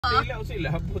Kastila o sila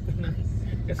hapon na.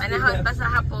 Panahon pa sa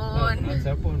hapon.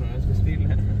 Sa hapon, sa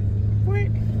Kastila. Uy.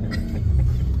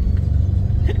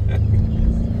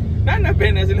 Nanabe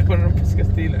na sila parang pas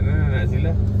Kastila. Nana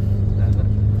sila.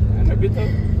 Nanabe to.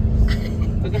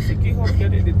 Taga-Sikihor ka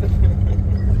dito.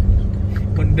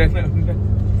 Unda na, unda.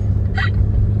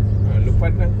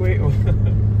 Lupad ng kwe.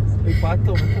 May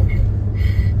pato.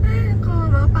 Ako,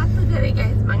 mga pato dali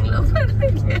guys. Manglupad na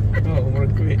dyan. Oo,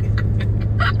 umurag kwe.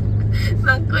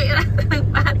 Magkuy rata ng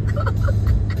pato.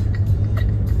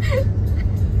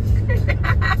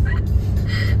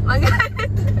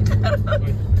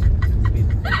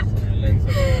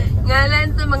 Ngalan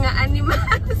sa mga animals.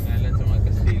 Ngalan sa mga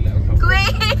Kastila. Kuy!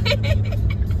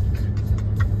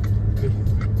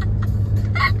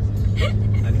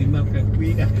 Animal ka kwe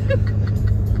ka.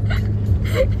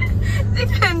 Si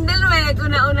Kendall may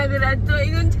naguna-una gulado.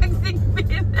 Ingon siyang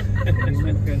sigbin.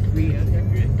 Animal ka kwe.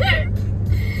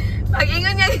 Pag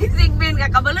ingon niya yung sigbin,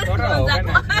 kakabalon ko sa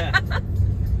ko.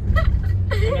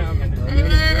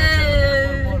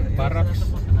 Baraks.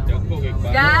 Jago kay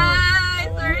Baraks. Guys,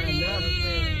 we're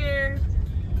here!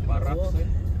 Baraks eh.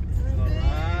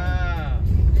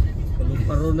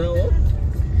 Paro na oh.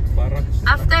 Baraks.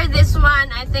 After this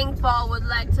one, I think Paul would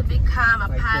like to become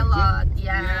a pilot.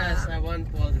 Yeah. Yes, I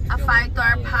want Paul to A become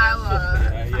fighter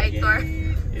pilot.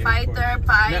 Fighter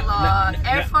pilot.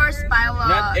 Air Force pilot.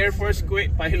 Not Air Force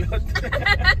pilot.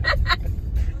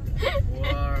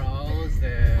 We're almost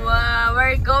there. Wow,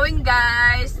 we're going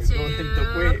guys to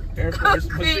Air Force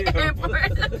Air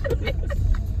Force.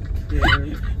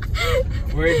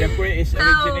 Where the kwe is So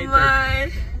originated.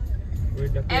 much. Where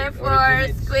the kwe Air Force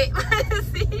originates. Quick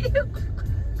Museum.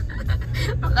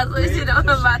 Makasusi na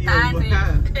mga bataan eh.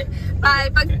 Tay,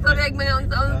 pag tureg mga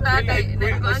unsa-unsa kay Kwe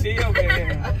Museum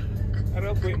eh.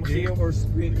 Araw kwe museum. Or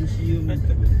Squid Museum.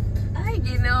 Ay,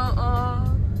 Ginoo.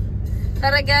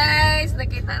 Tara guys,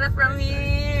 nakita na from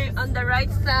here on the right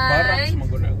Barracks side.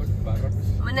 magunagod. Barracks.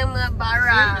 Manang mga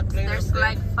barracks. There's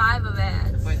like 5 of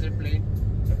us. Fighter plane.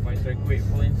 The fighter kwe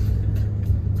point.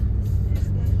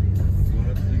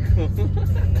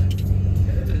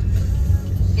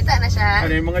 Kita na siya.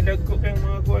 Ano yung mga dagko kayong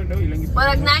mga kuwan daw? Ilang ito?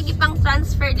 Walag nagi pang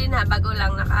transfer din ha, bago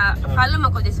lang naka-follow mo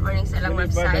ko this morning sa ilang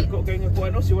website. Dagko kayo nga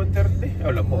kuwan, si 130.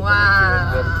 Alam mo, Wow. si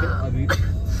 130. Abi,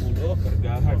 pulo,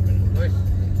 kargahan.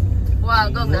 Wow,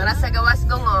 gong, nara sa gawas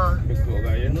gong oh. Dagko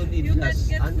kayo. Ano di plus?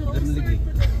 Ano dami lagi?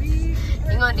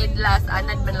 Ingon, idlas,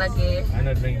 anad man lagi.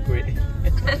 Anad na yung kwe.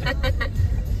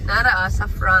 Nara oh, sa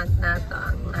front na to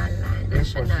ang ngalan.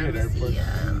 National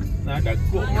Museum. Na,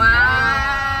 dagko.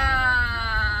 Wow!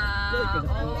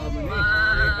 Oh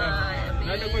my!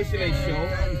 Nada ko sila yung show.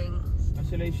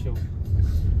 Sila yung show.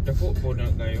 Dako po na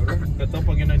kayo. Katong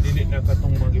pag yun ang dili na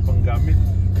katong mga ipanggamit.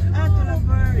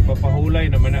 Ipapahulay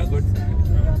naman na good.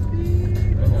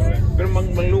 Ipahulay. Pero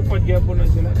manglupad kaya po na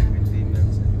sila.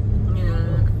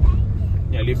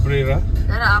 Ya, libre ra.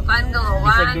 Nara, akan gong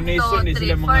 1, 2,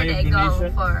 3, 4, they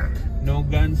go 4. No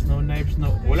guns, no knives,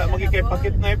 no. Wala magigay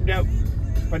pocket knife na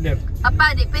pader.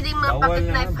 Apa, di pwedeng mga Bawal pocket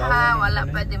na, knife bawal ha, na, wala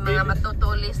na. pwedeng mga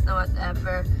matutulis na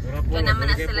whatever. Kaya naman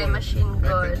na sila yung machine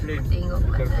gun. Tingog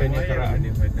man. Karpe niya karaan.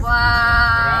 Wow!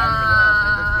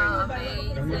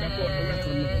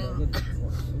 Amazing!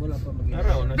 Wala pa mag-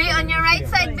 Naraw na. B, on your right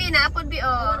side, B, naapod B,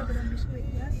 oh.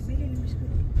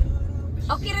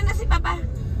 Okay rin na si Papa.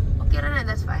 Okay rin na,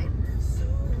 that's fine.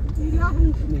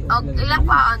 Okay, ilang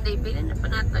pa on, Dave. Bilhin na pa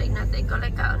nato, natin. Ikaw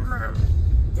lang kaon, ma'am.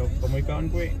 Kamoy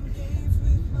kaon ko eh.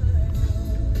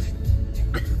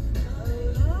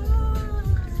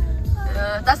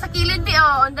 Tapos sa kilid, B,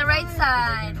 oh, on the right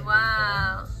side.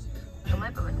 Wow. Kamay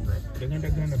pa man good.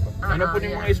 Dagan-dagan na pa. Ano po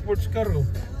yung yeah. mga sports car oh?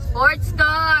 Sports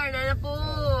car, po.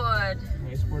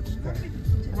 Mga sports car.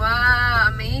 Wow,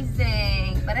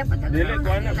 amazing. Pare pa Dili ko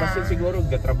na basta siguro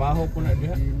gatrabaho po na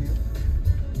diha.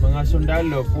 Mga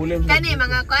sundalo, pulim sa Kani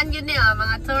mga kuan yun niyo,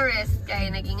 mga tourists kay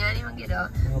nagingani man gid.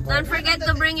 Don't forget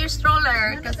to bring your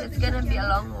stroller because it's gonna be a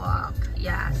long walk.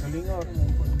 Yes. Kalingaw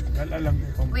alam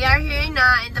ko. We are here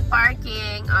na in the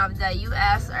parking of the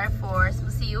US Air Force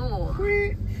Museum.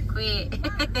 Kui.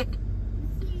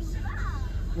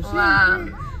 Wow.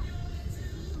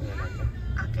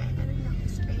 Okay, ganun lang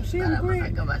space Museum, para kui.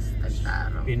 makagawas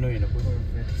taro. Pinoy na po.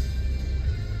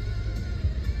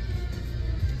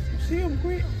 Museum ko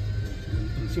eh.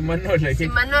 Si Manol lagi.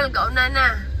 Si Manol kauna na.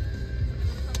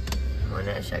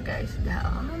 Muna siya guys,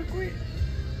 dao.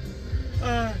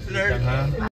 Lord.